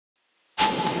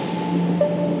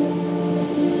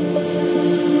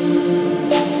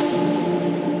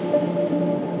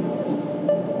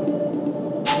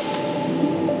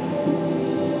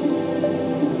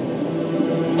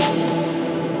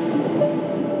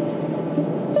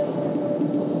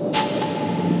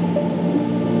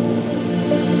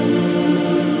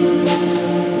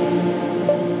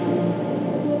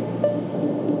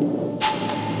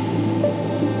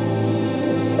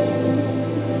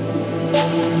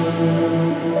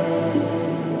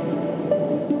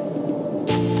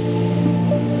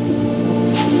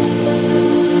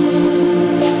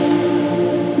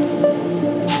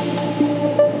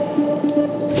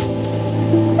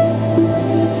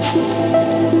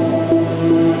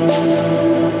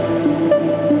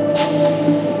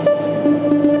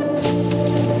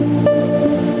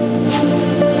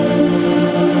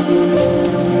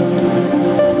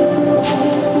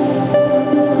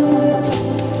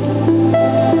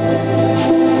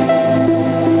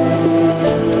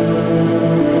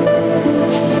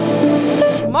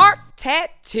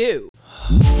Tattoo.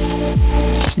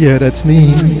 Yeah, that's me.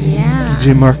 Yeah.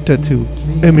 DJ Marc Tattoo.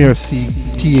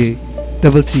 MRCTATTO.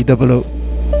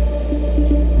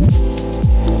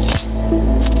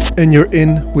 And you're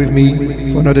in with me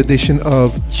for another edition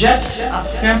of Just a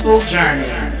Simple Journey.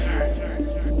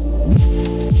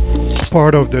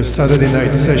 Part of the Saturday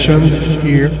night sessions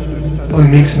here on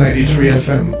Mix 93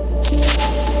 FM.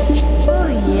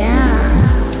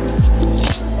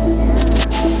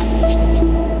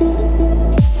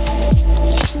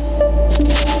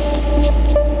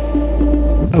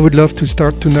 I would love to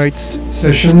start tonight's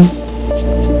sessions.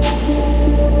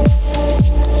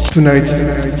 Tonight's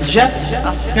Just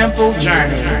a Simple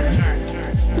Journey.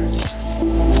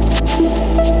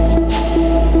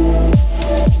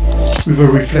 With a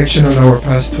reflection on our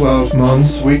past 12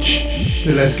 months, which,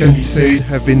 the less can be said,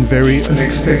 have been very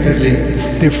unexpectedly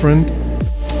different.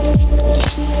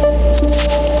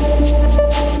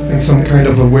 And some kind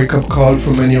of a wake-up call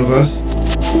for many of us.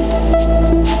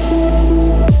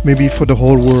 Maybe for the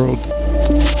whole world.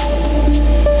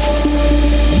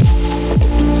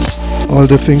 All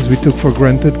the things we took for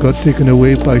granted got taken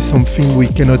away by something we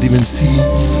cannot even see,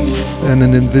 and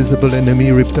an invisible enemy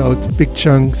ripped out big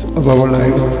chunks of our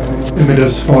lives and made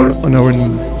us fall on our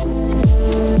knees.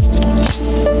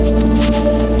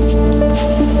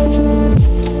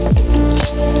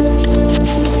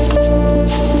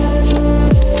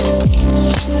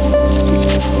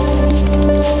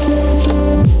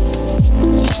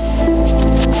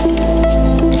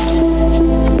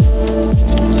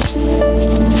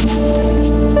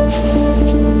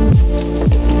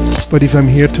 But if I'm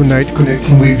here tonight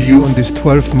connecting with you on this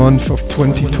 12th month of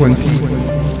 2020,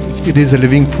 it is a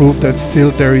living proof that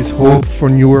still there is hope for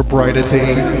newer, brighter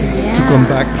days to come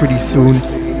back pretty soon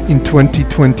in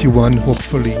 2021,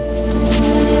 hopefully.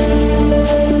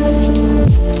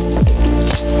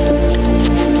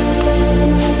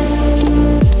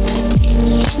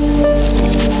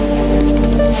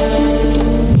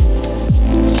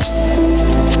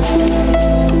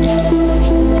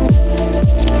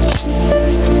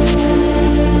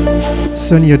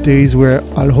 Sunnier days where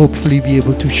I'll hopefully be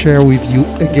able to share with you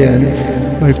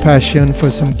again my passion for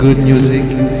some good music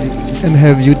and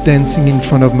have you dancing in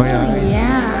front of my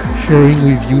eyes, sharing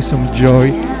with you some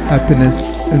joy, happiness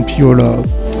and pure love.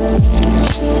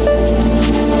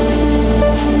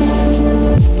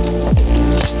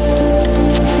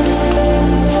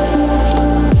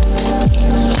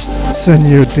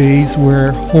 Sunnier days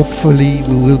where hopefully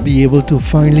we will be able to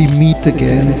finally meet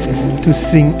again, to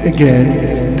sing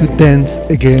again, to dance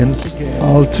again,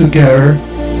 all together.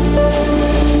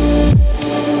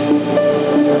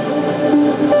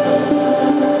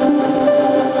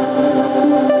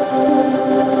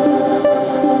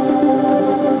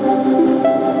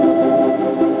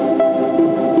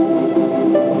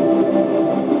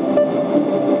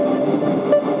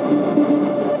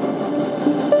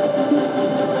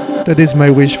 That is my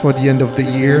wish for the end of the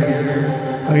year.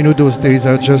 I know those days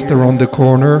are just around the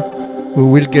corner. We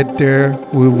will get there,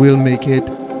 we will make it,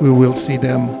 we will see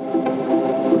them.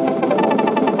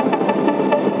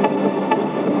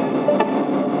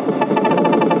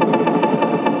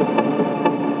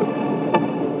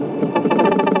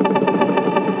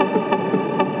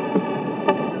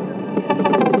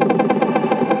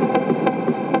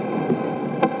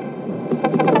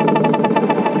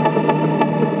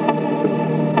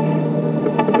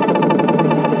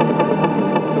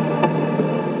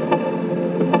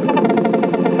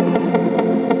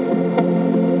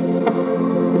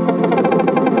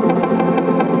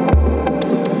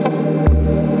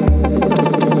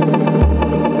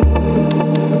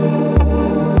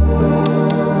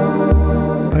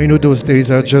 I know those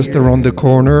days are just around the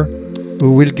corner. We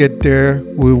will get there,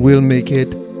 we will make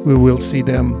it, we will see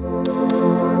them.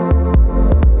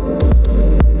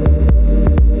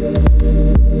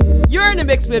 You're in the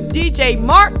mix with DJ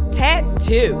Marc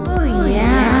Tattoo. Oh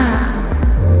yeah.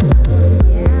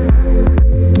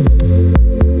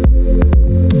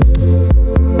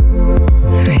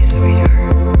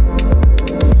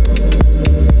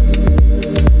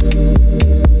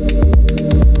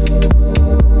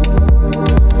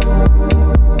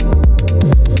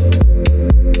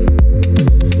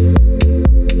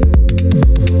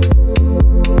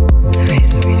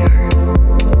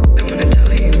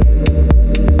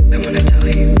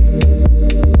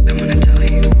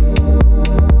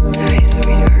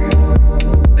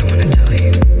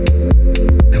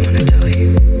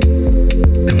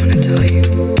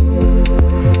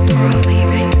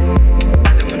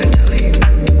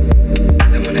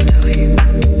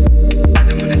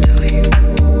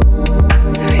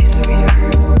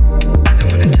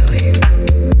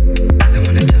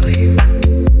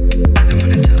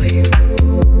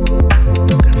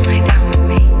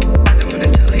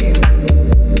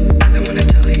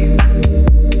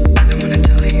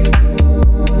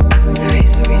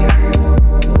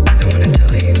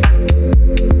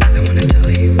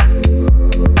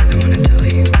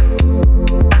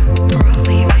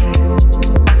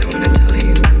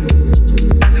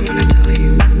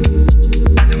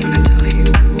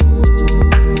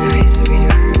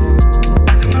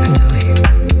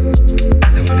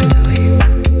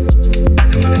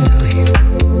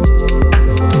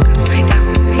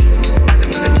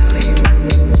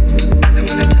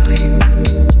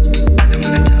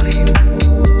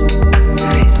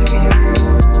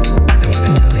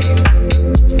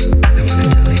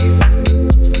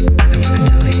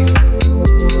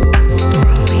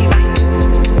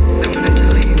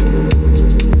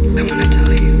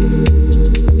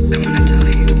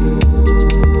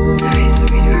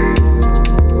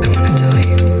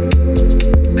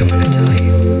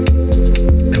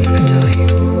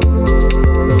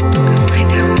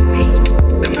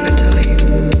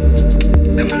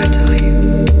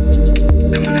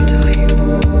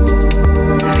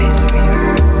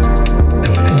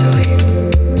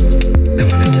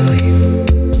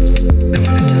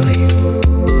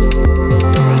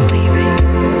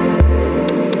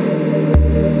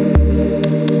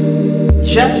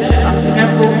 just a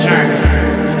simple journey.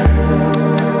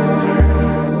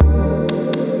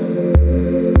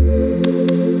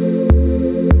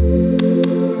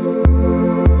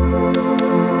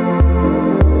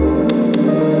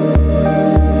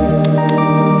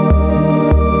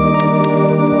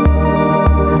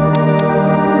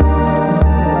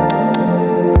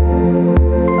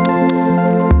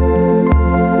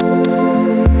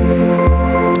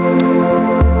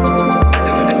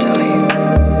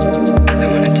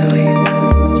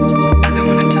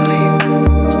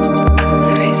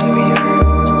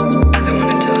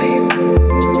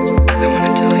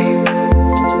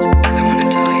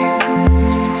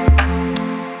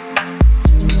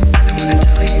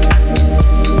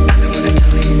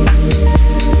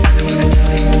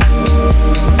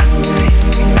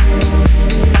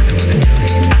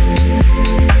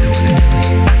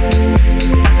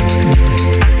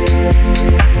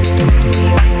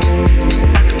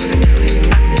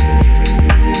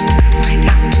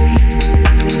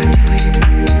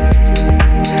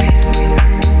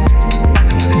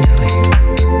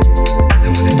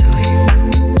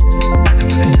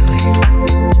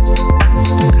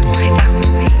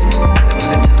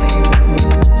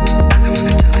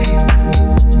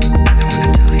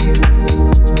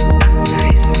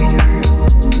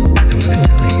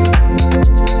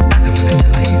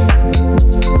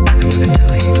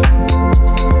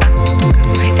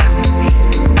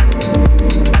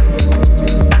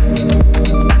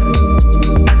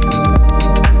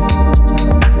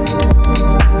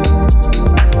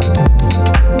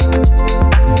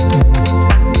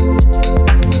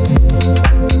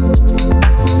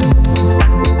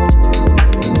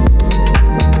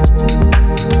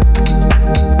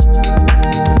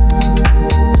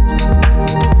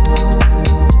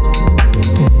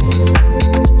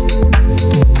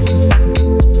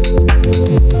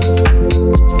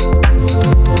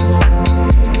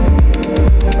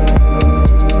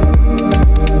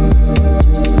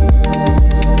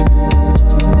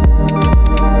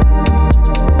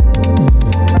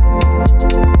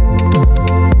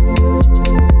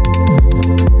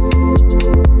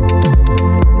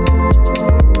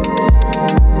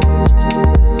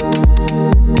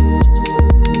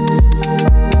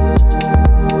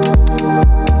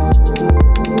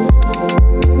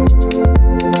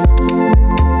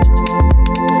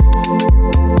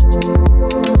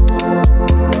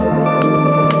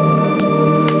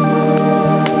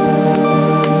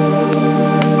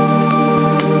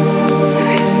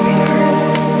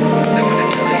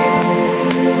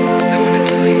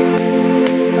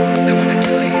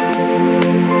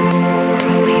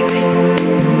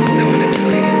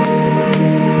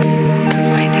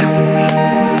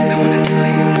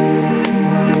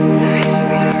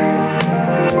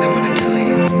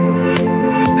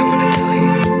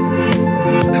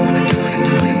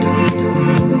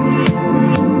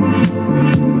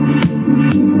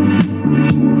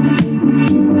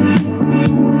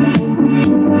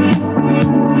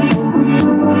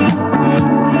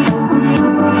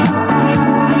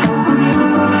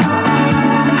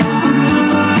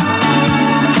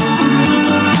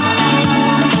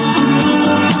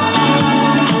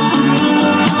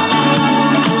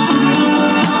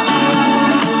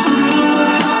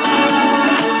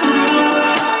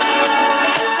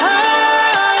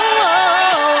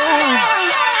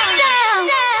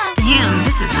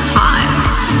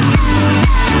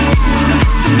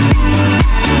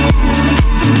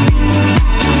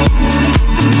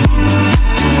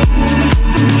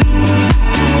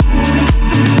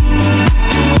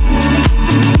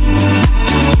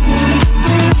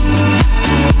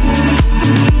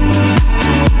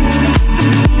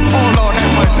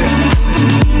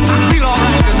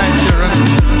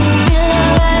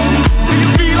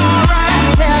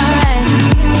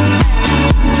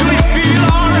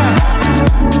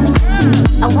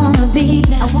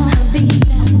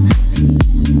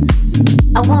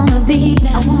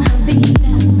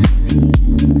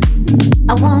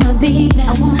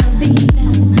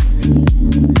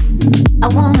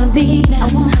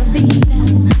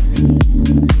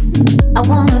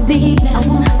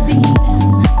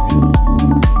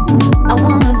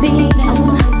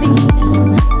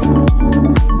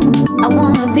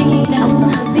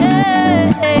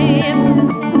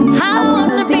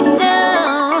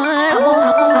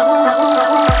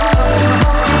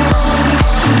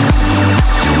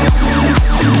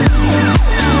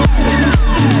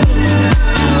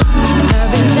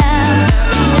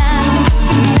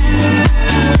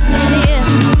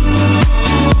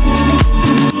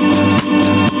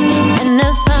 And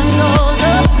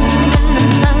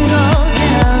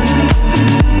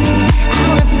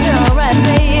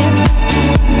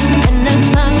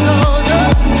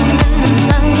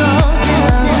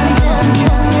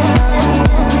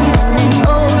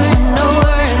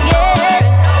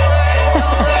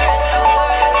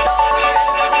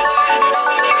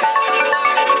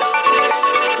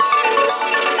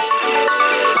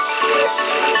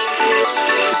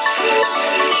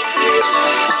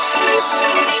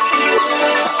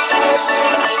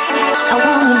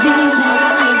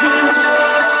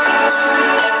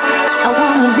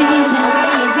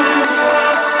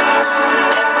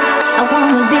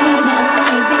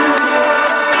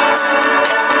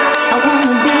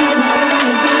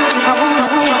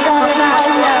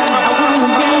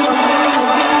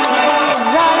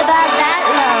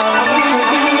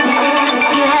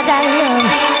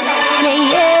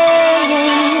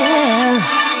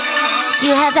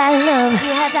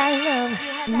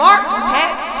Marc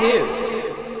Tattoo.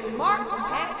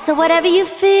 So whatever you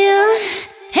feel,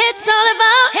 it's all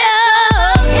about you.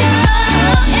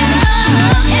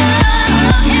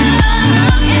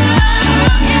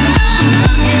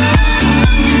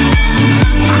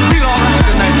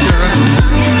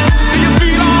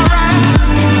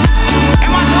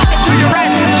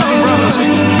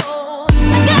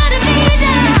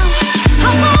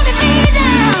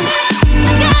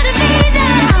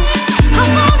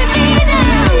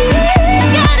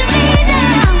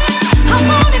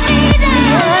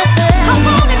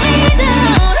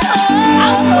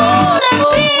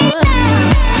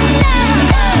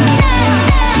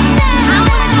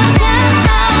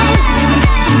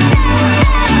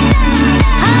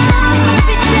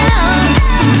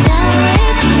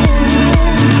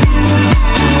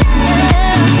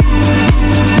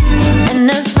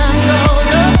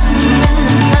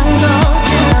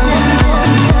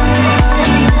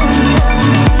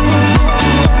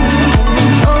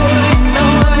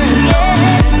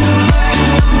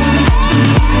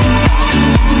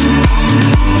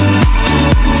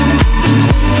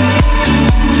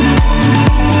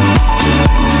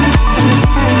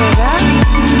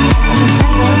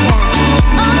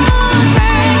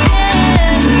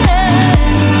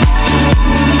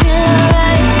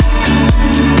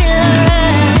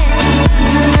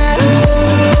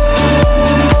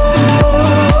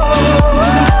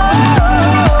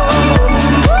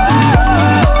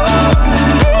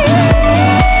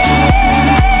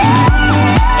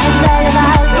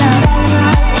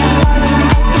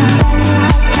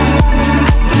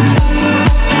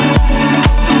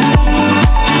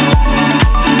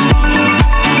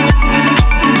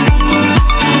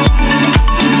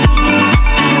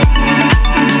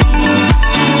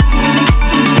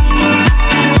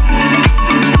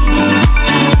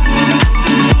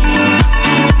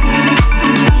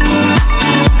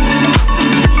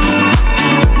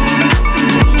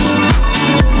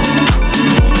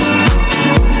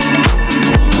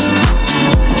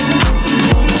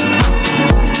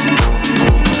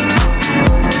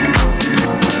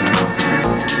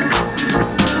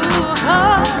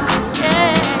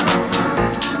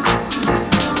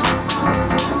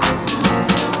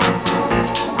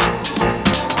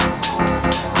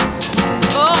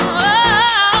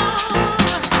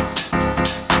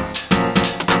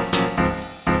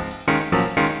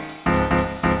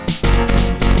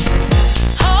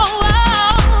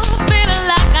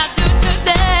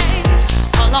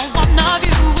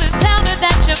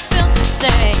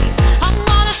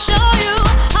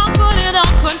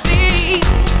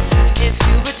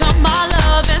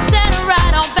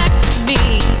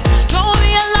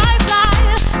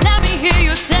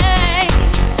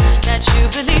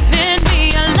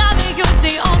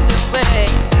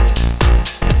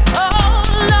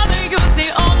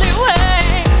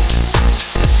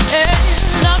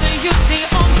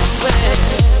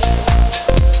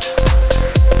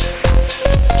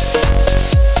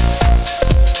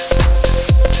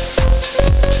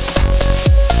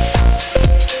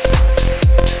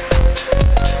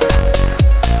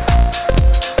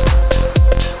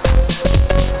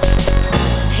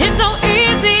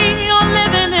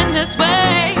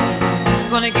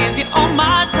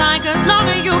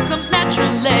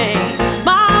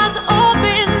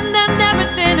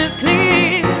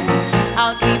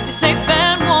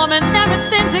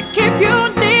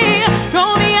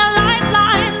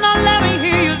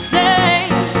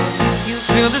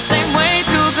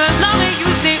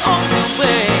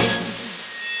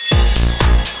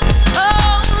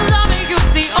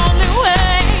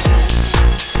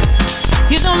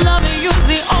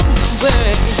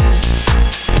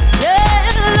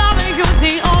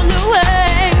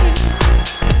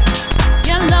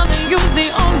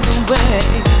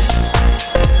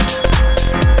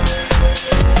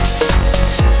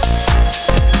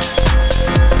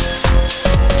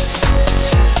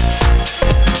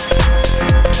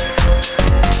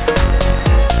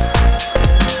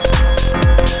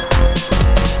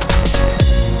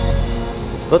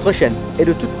 Votre chaîne est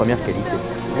de toute première qualité.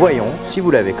 Voyons si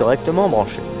vous l'avez correctement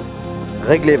branchée.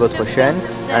 Réglez votre chaîne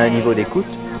à un niveau d'écoute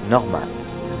normal.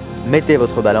 Mettez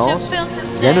votre balance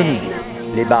bien au milieu,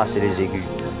 les basses et les aigus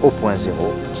au point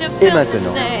zéro. Et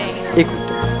maintenant,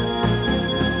 écoutez.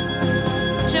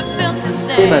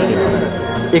 Et maintenant,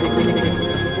 écoutez.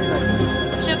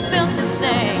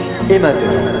 Et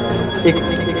maintenant,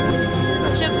 écoutez.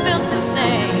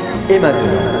 Et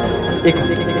maintenant,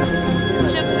 écoutez.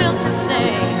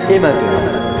 Et maintenant,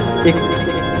 écoutez.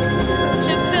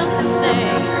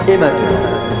 Et maintenant,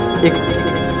 écoutez.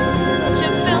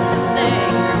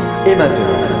 Et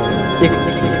maintenant,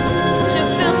 écoutez.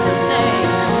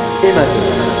 Et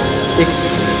maintenant, écoutez.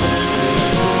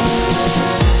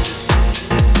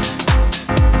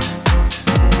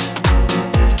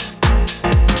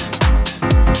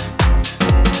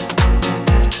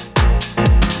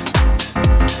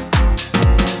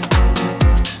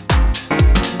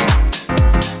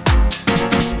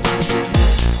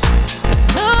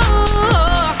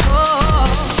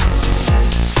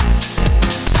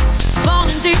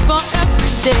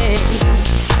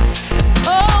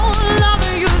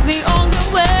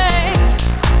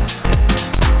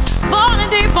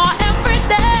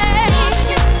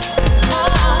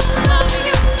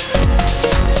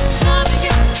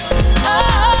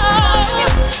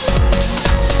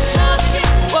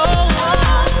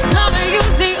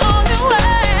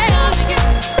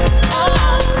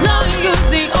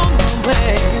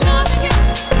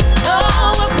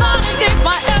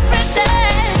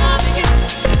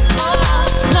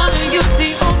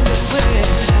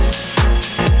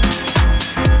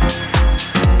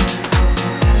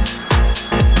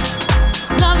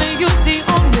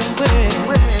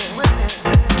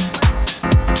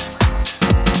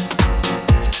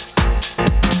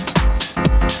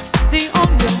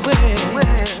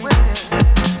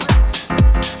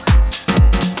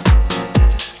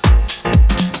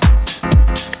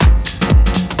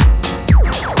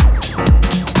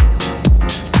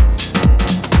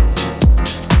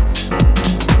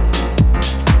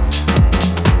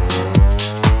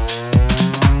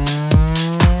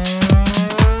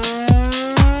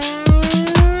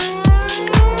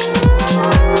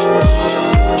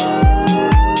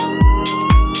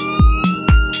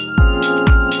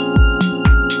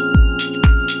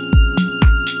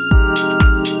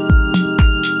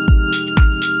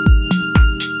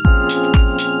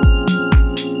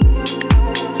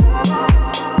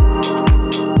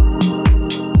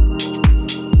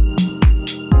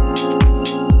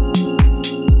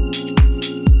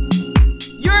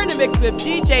 Mix with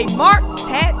DJ Marc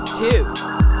Tattoo.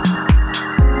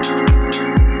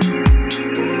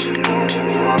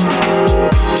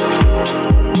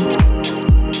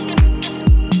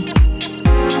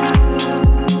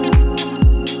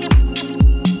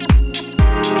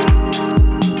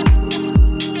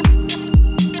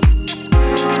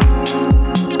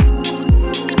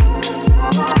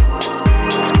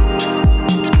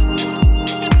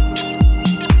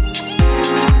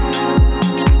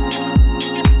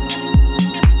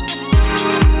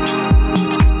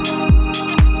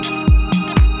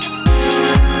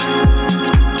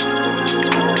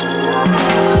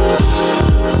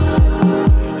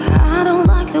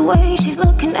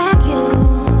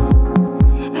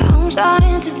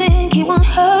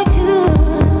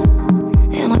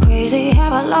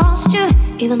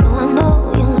 Even though I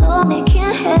know you love me,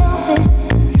 can't help it.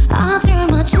 I turn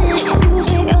my chin,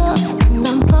 music up, and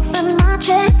I'm puffing my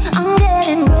chest. I'm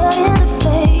getting ready to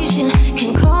face you.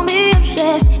 Can call me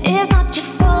obsessed. It's not your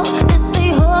fault that they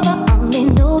hover on me.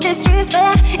 No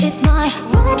disrespect. It's my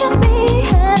right to be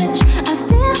hellish. I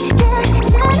still get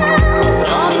jealous. You're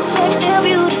so sexy,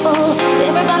 beautiful.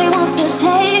 Everybody wants to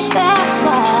taste. That's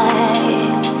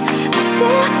why I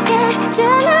still get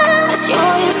jealous.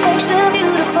 You're sexy,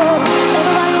 beautiful.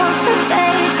 Everybody wants to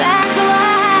taste, that's why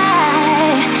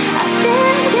I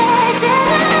still get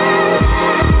jealous.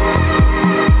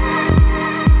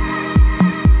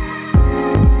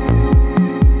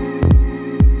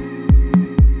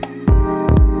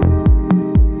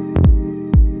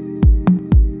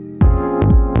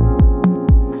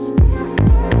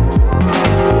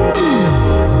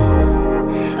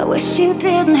 I wish you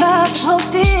didn't have to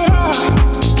post it up.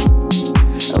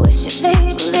 I wish you'd save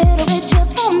a little bit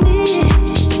just for me.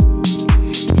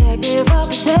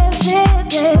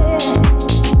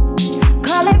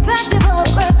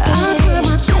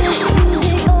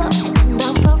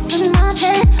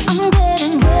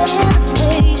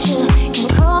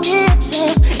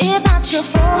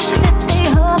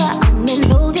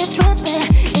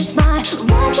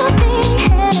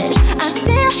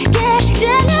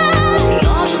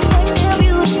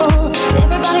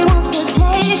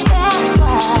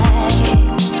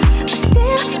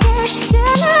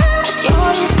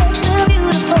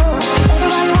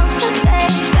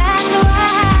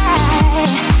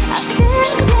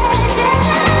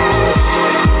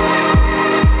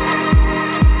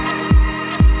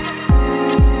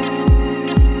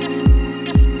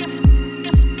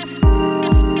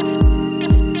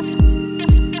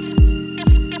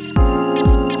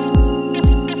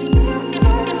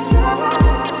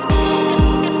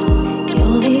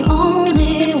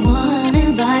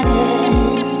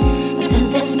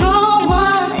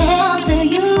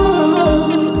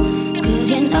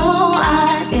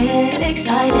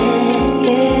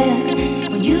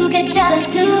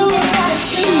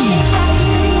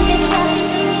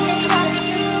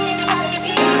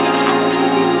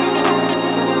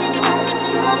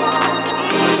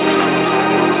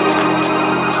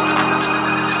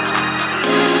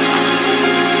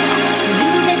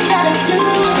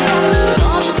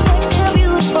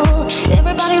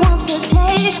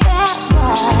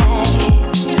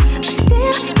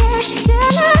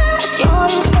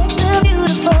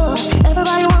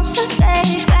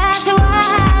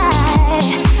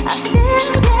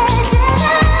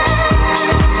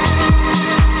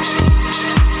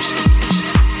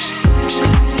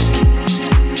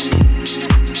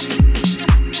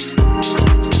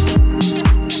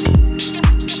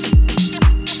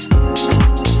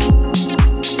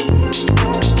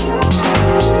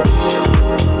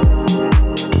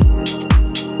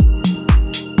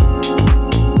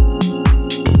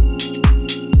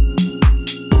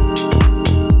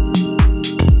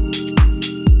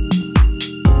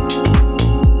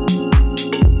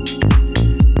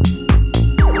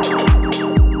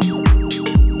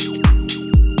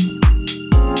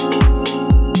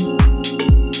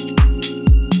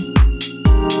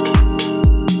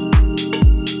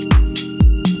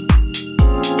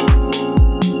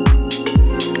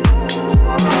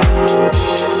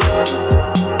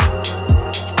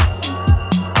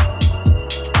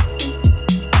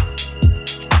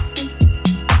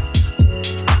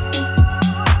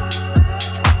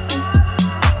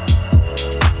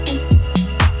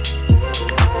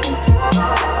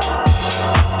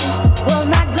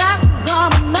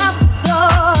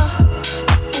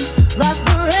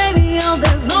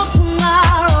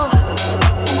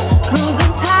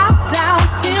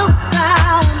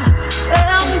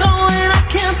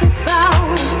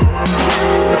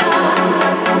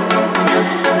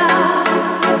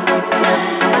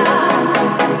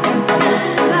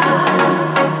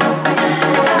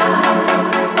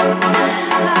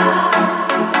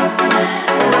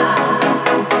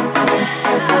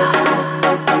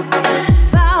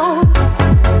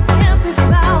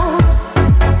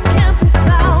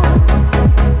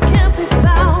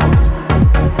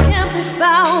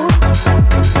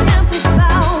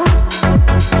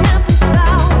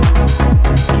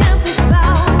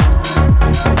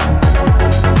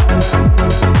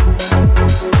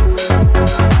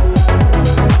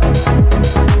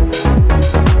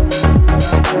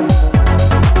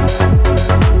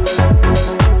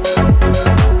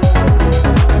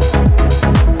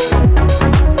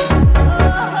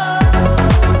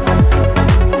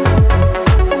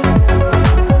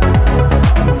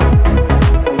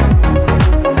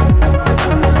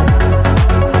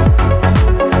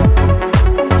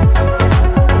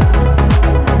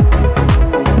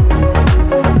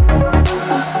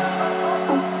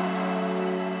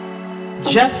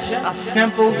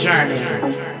 simple journey.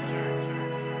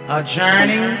 A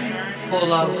journey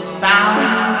full of sound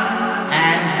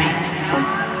and beats.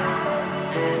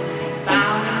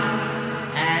 Sound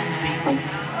and beats.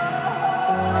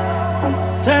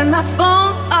 Turn my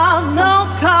phone off, no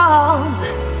calls.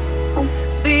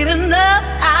 Speeding up,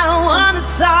 I don't wanna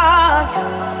talk.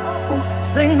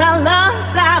 Sing my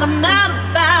lungs out, I'm out of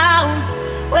bounds.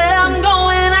 Where I'm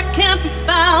going, I can't be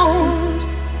found.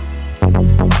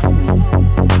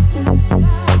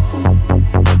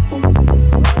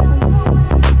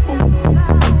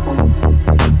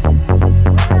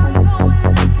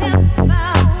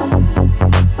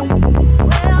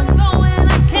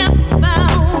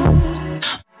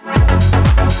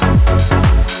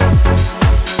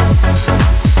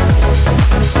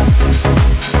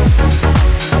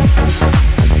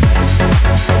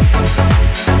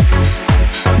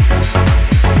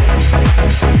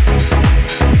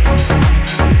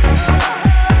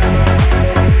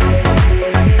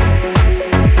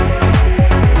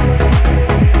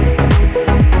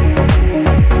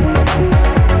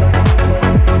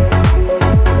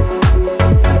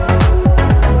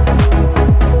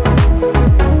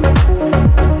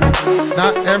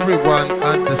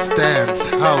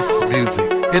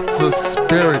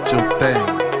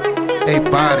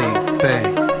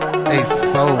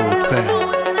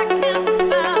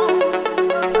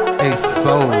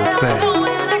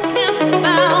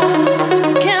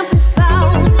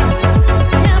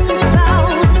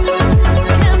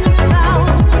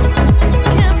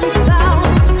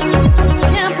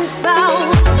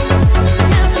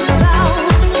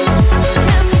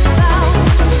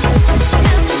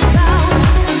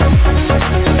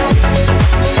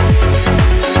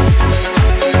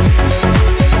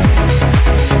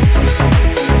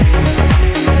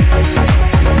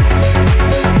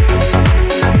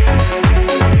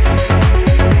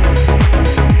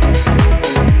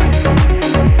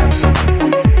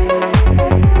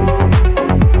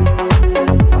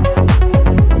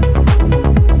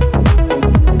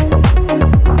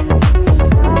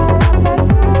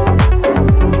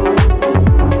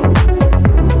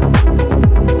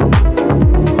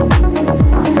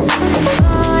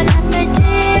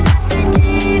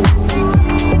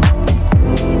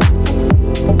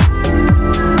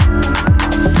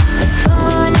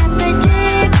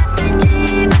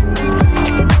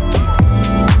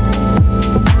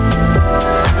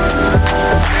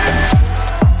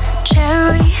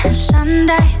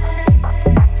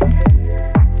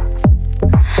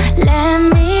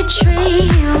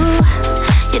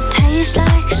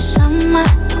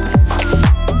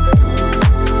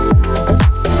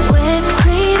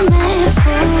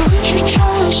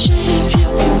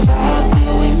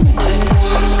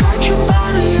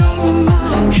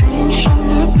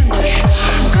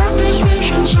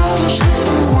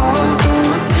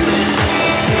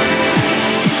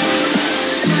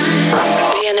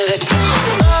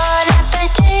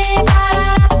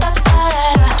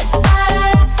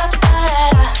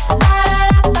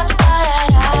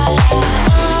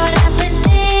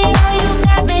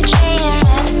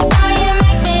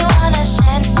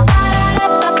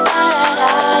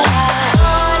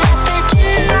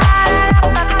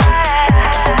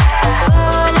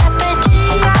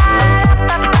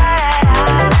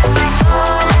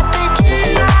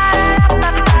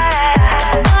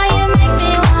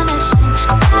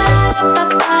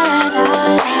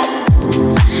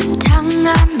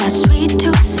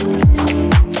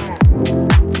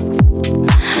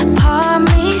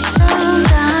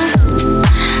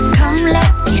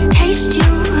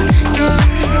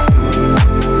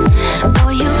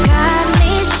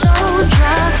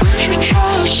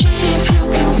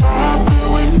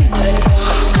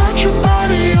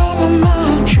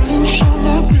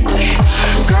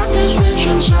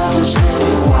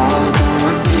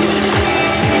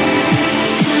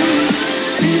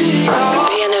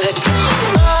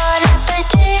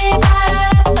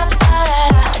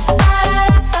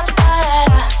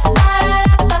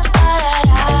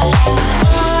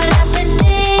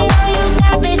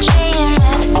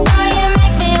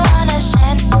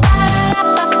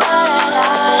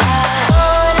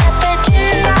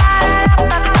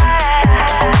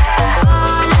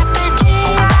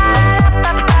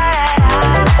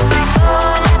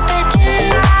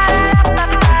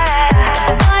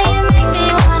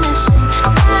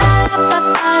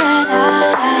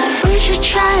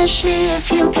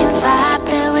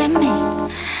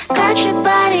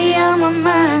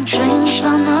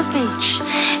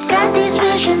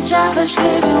 Selfish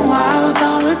living wild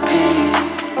on repeat.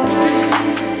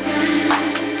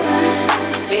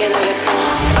 Being a victim.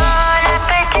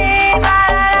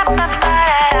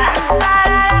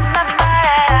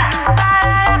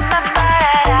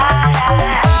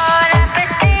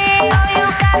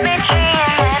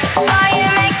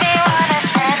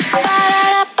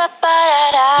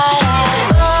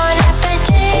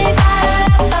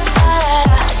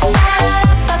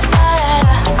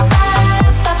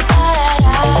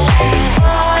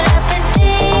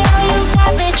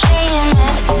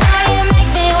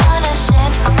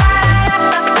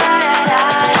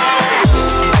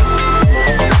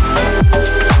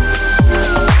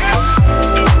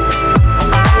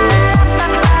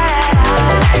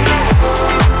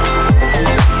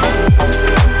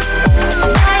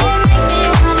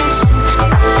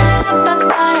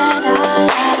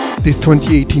 This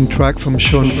 2018 track from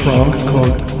Sean Frank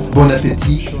called Bon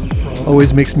Appetit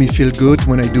always makes me feel good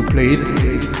when I do play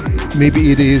it.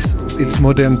 Maybe it is its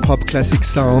modern pop classic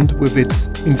sound with its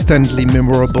instantly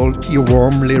memorable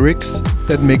earworm lyrics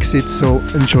that makes it so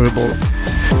enjoyable.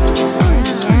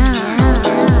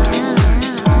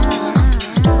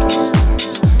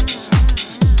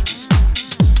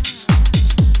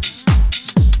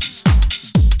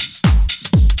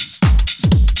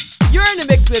 You're in the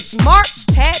mix with Marc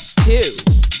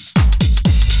Tattoo.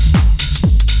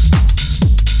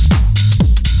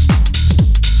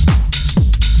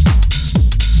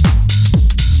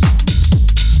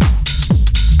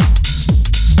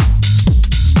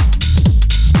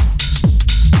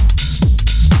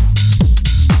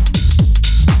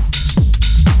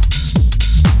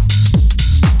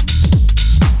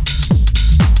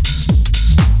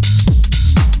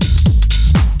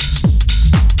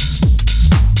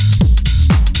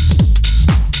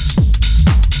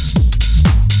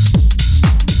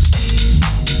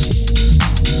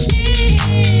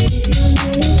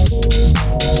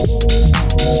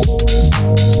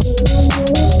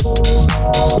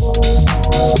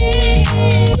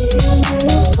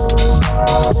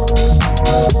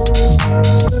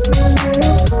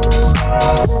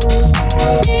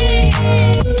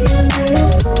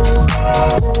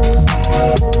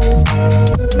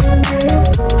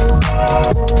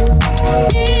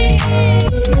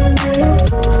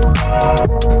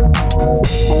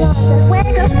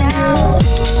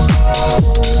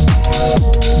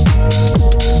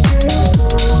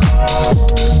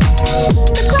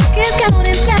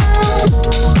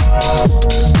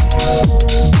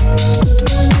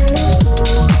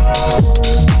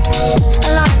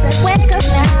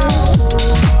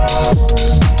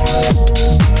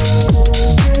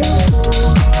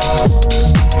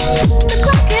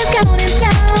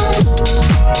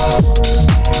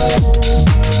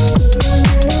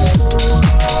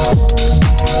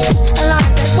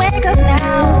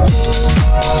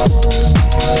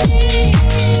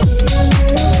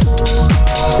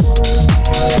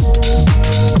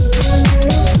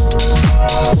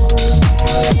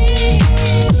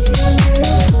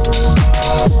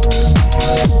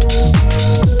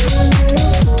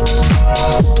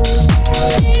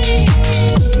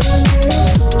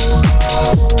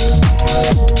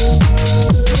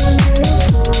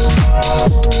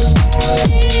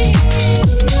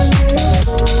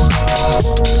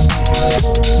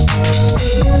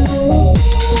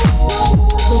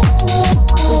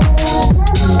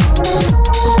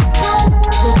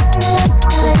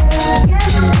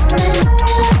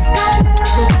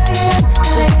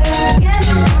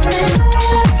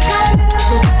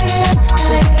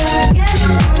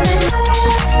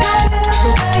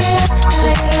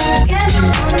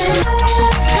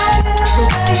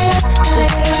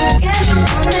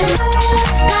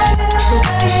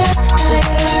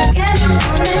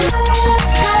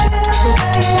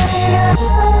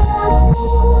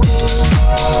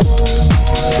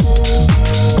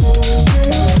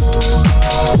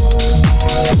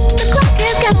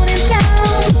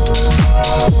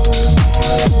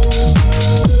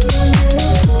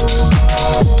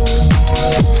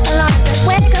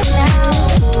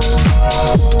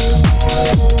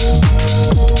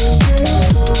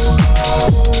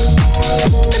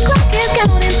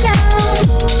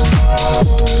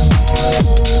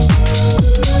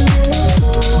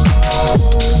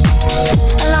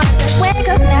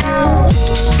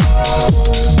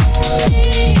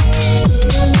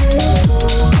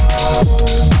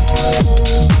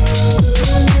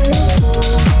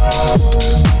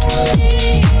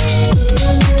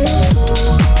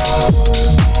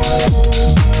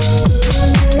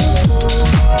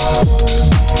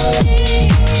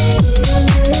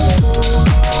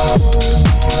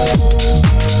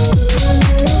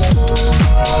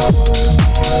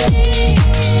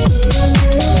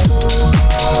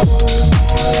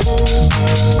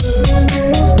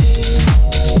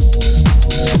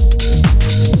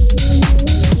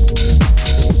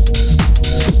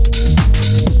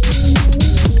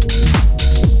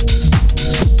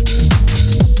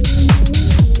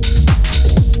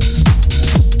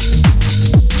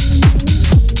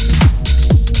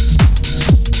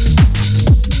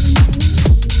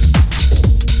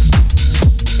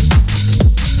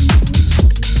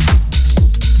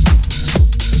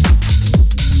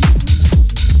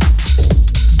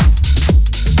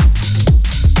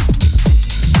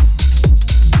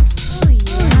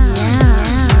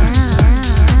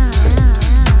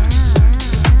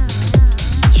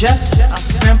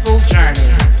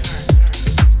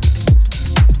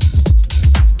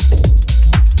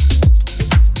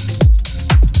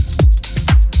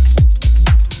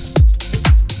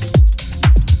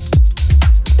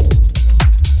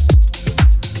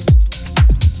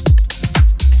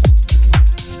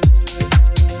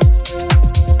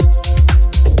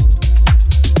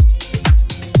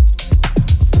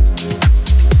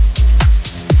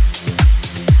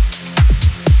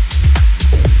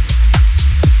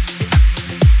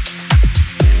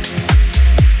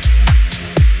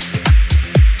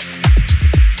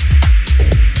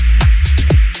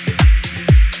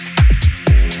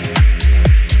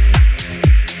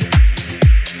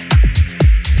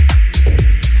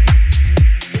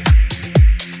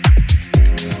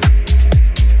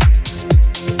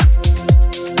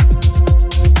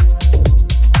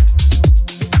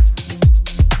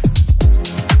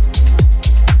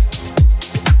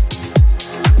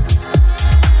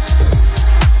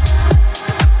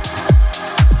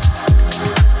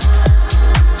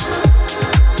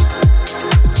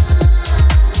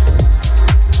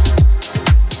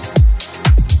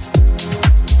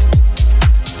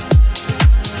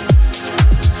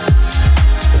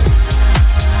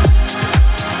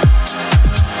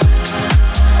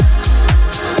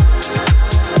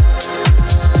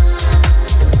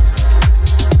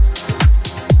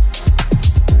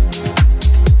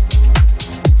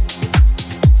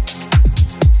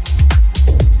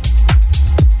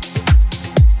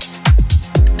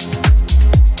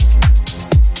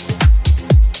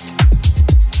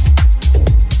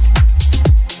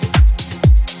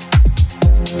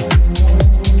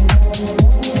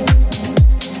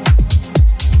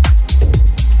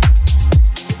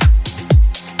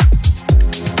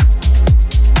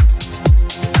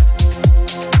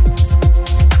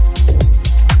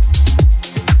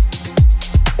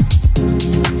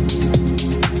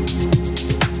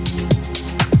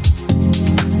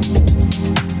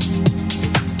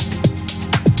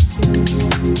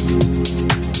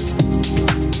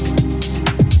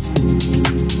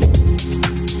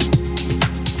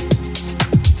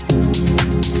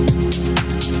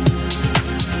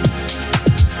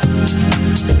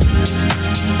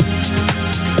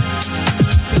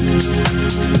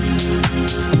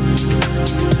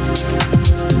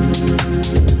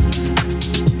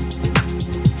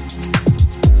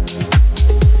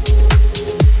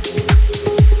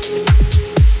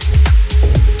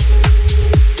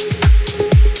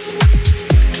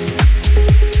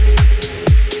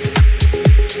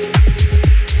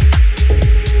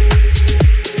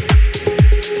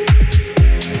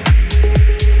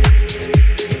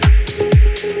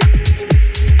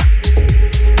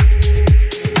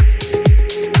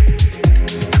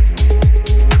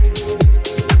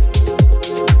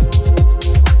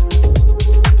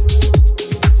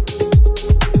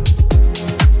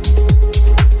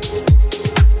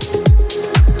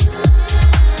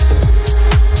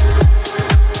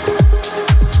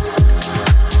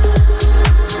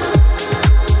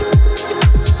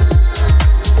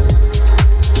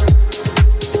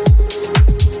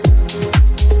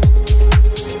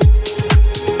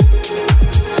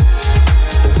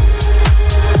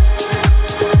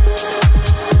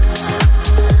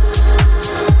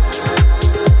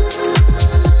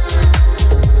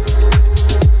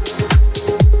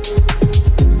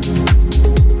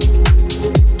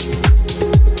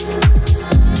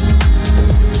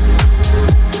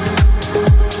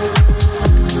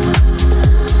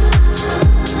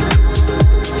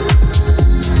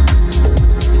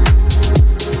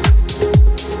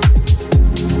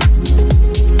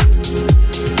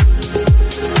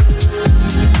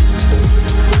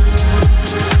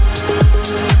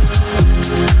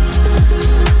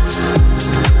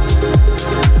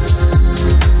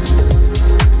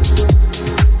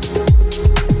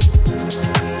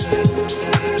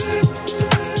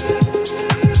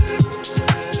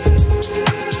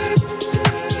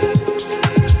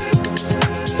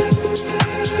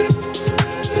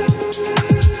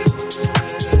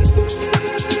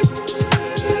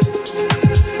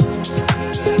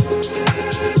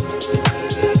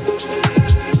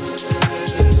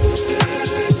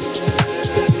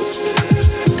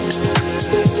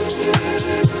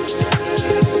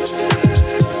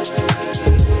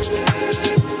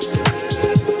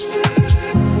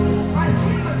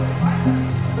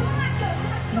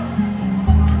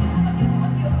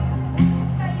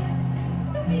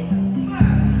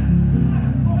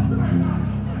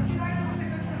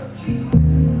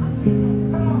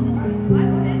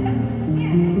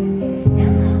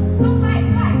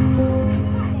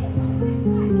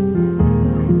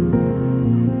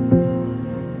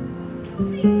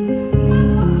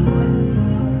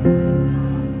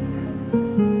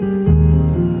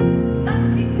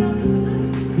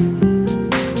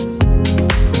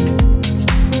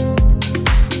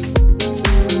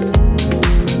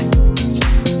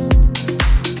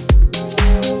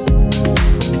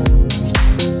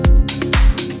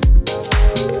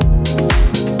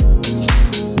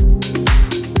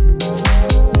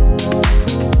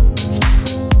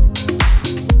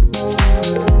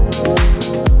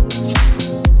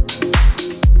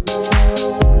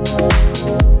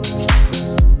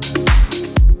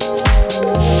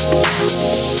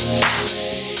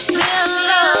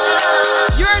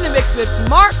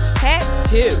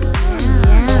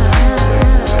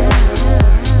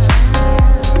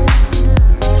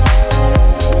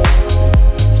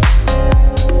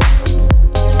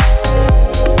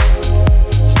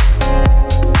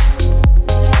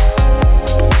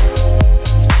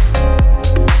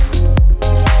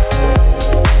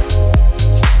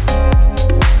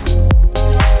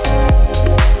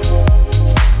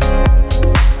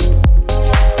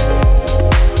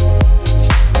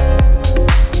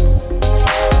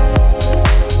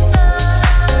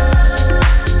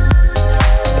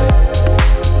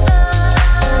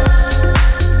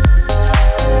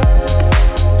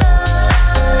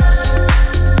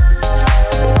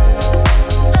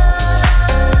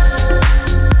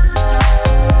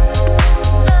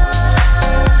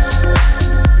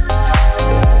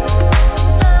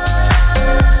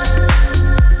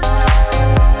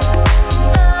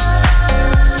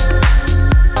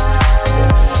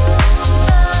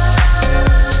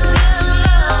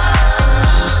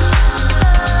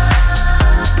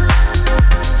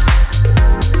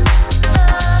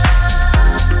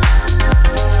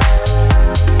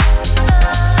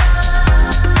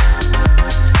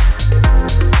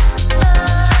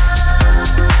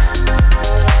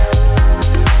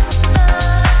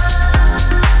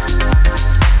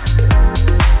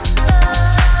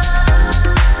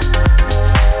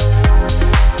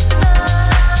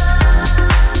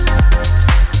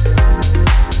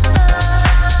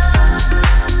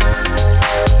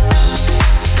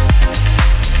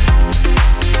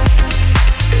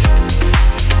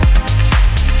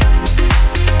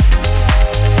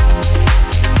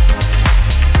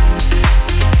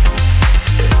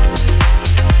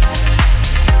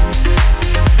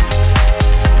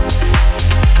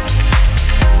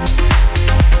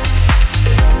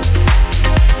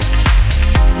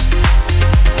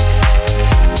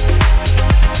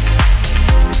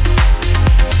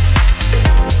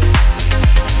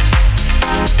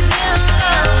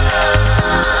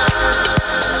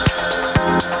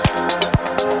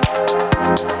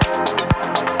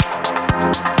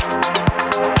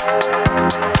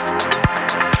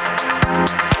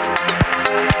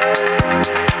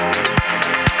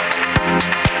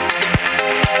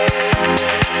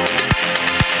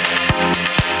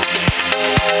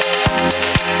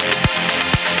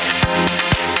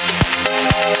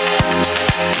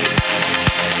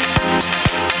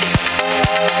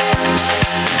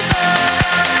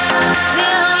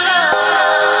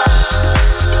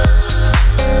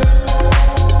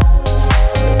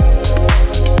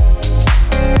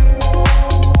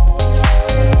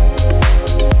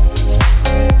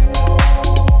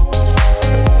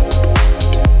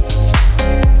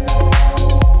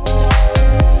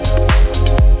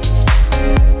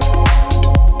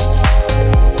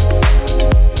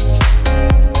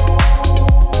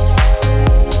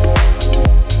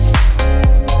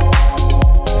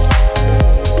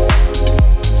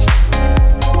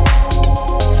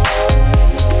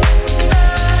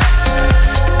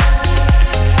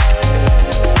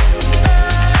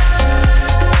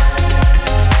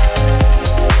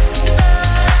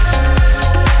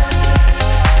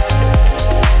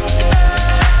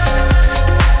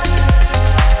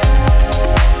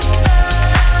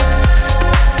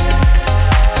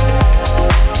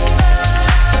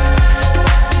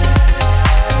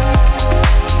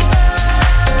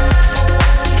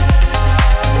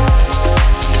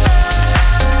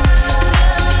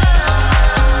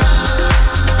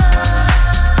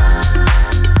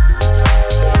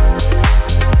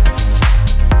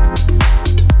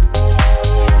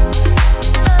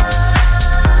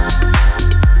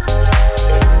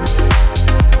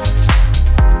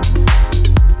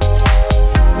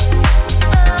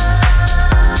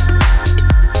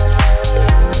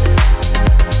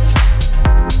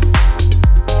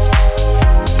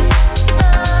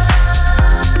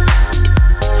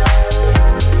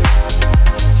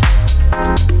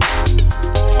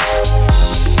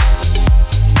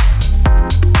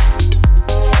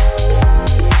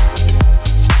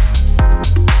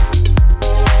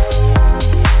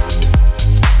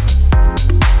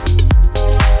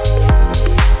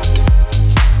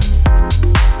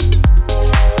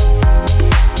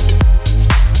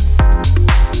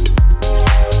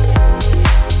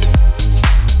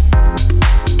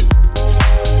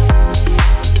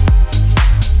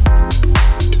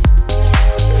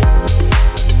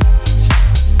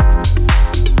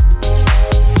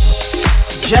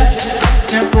 Just a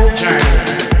simple journey.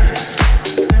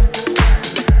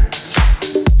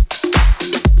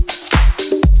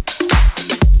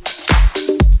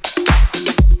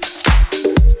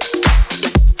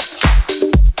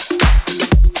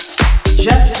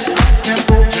 Just a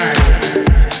simple journey.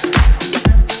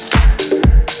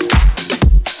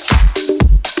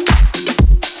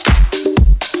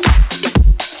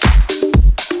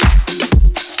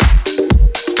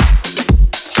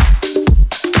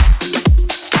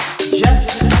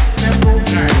 Just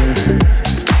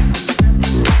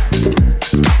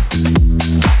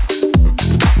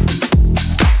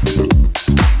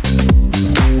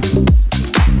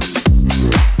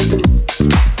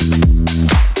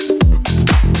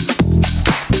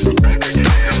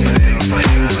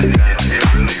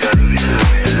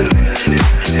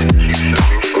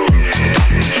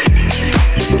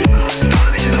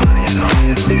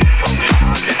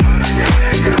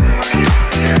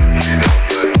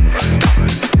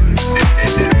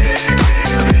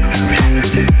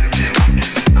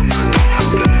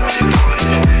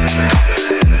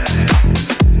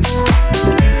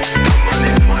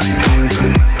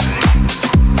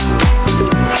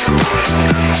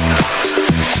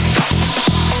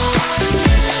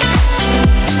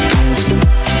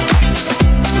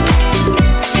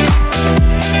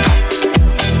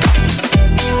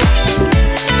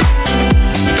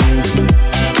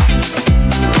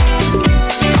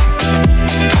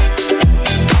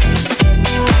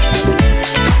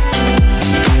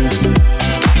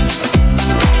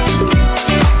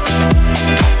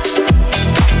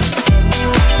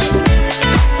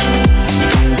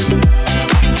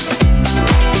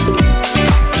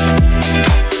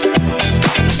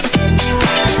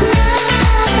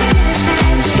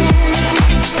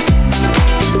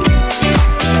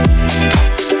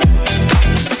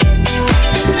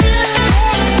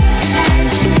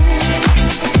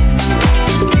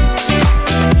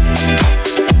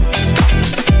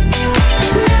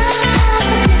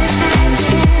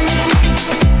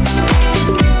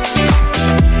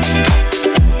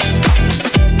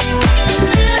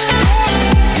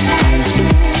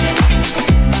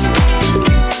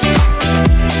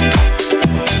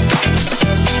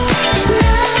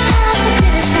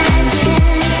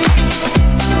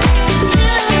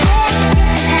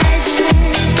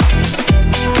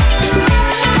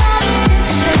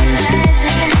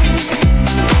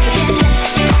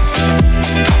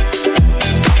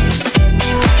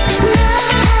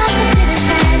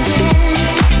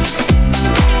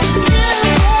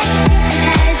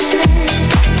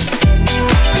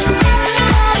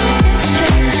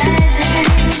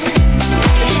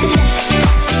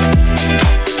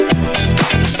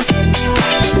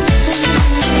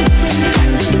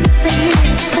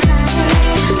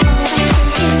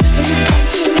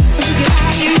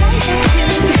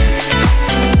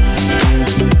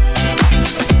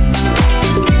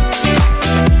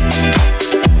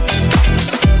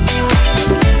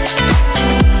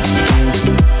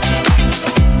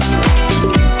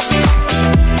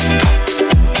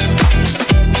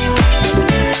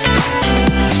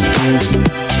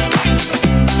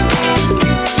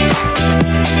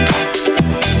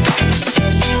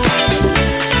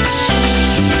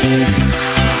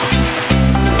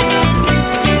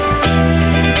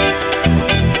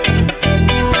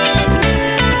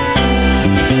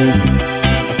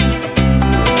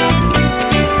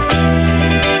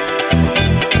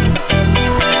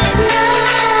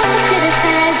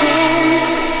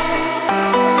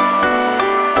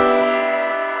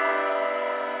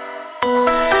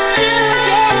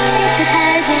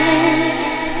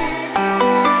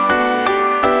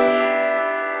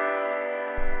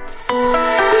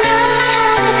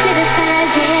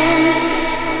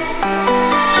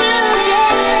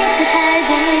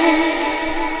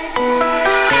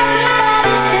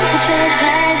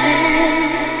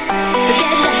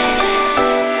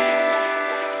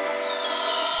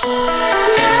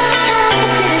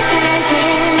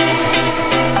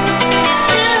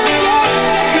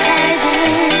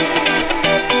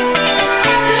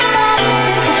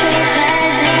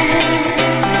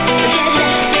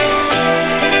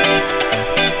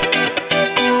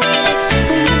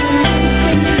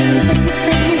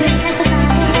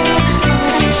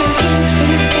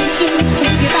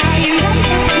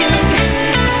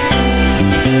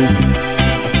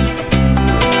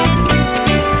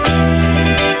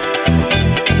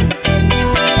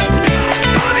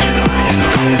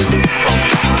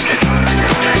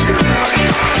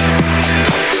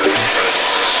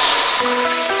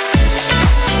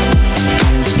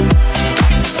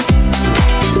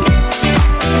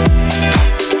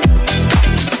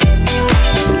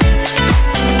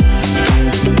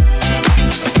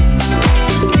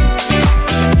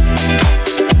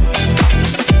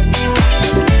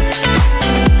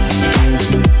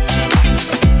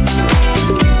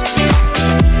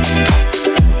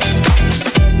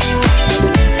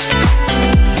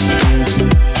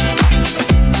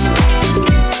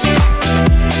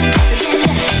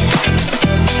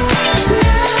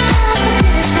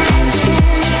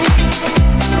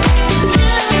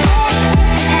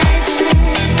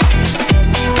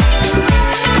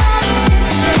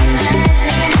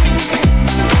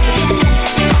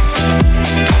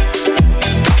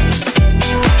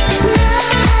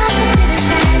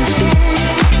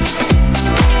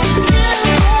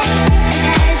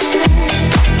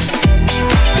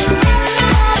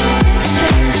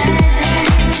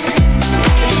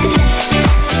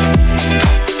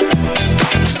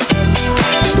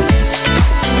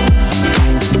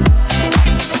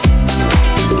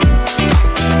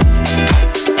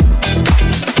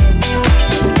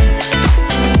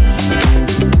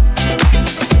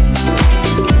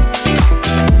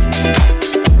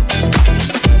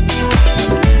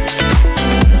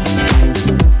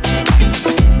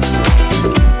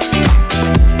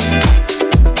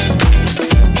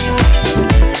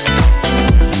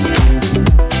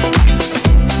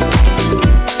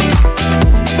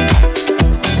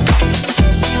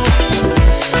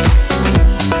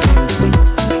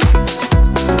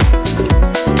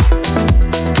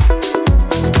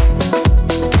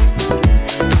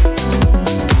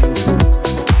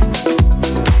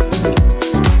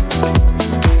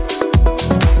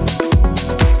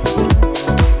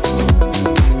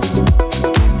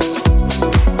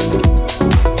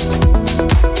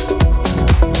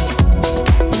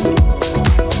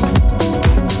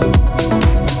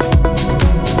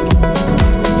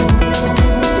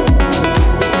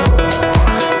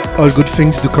all good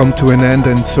things do come to an end,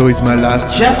 and so is my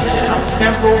last Just a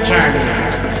simple journey.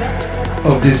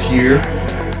 of this year.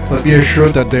 But be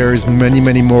assured that there is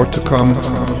many more to come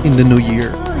in the new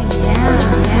year.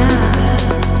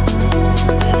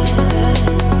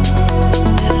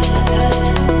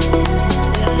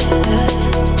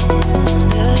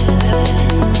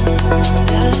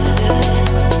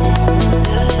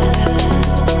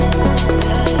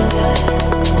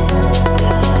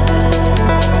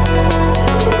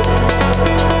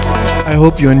 I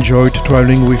hope you enjoyed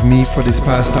traveling with me for this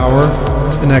past hour,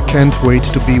 and I can't wait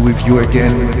to be with you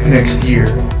again next year.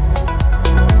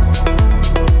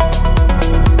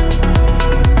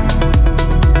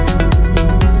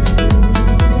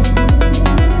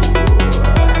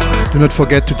 Do not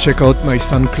forget to check out my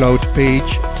SoundCloud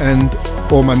page and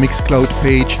or my Mixcloud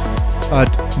page at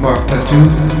Marc Tattoo,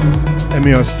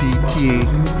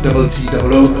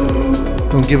 MARCTATTOO.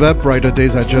 Don't give up, brighter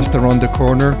days are just around the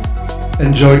corner.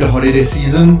 Enjoy the holiday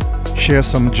season, share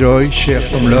some joy, share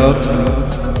some love,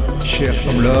 share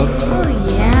some love. Oh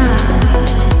yeah.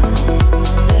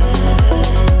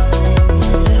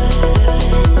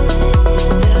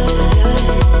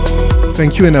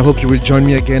 Thank you, and I hope you will join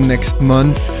me again next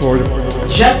month for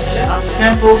Just a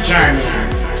simple journey.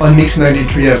 on Mix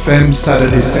 93 FM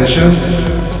Saturday sessions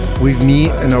with me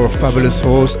and our fabulous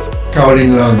host,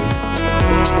 Caroline Long.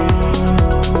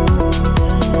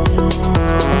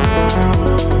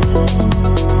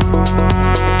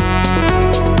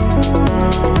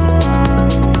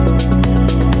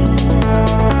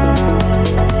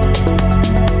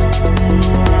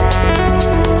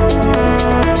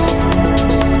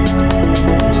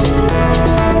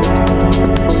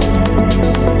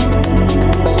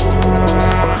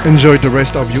 Enjoy the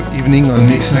rest of your evening on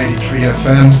Mix 93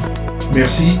 FM.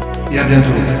 Merci et à bientôt.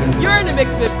 You're in the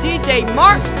mix with DJ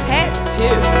Marc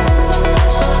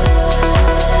Tattoo.